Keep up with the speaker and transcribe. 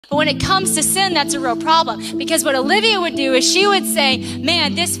But when it comes to sin, that's a real problem. Because what Olivia would do is she would say,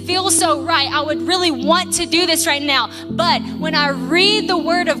 man, this feels so right. I would really want to do this right now. But when I read the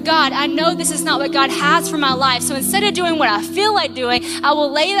word of God, I know this is not what God has for my life. So instead of doing what I feel like doing, I will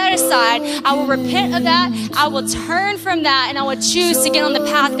lay that aside. I will repent of that. I will turn from that, and I will choose to get on the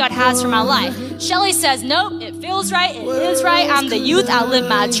path God has for my life. Shelly says, nope, it feels right. It is right. I'm the youth. I live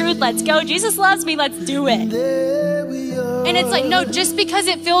my truth. Let's go. Jesus loves me. Let's do it. And it's like, no, just because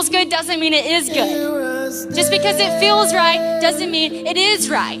it feels good doesn't mean it is good. Just because it feels right doesn't mean it is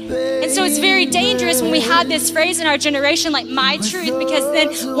right. And so it's very dangerous when we have this phrase in our generation like my truth, because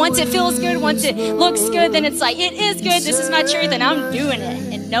then once it feels good, once it looks good, then it's like, it is good, this is my truth, and I'm doing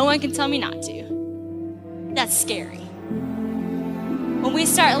it. And no one can tell me not to. That's scary. When we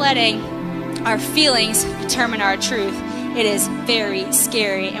start letting our feelings determine our truth, it is very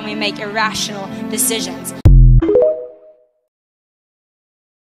scary, and we make irrational decisions.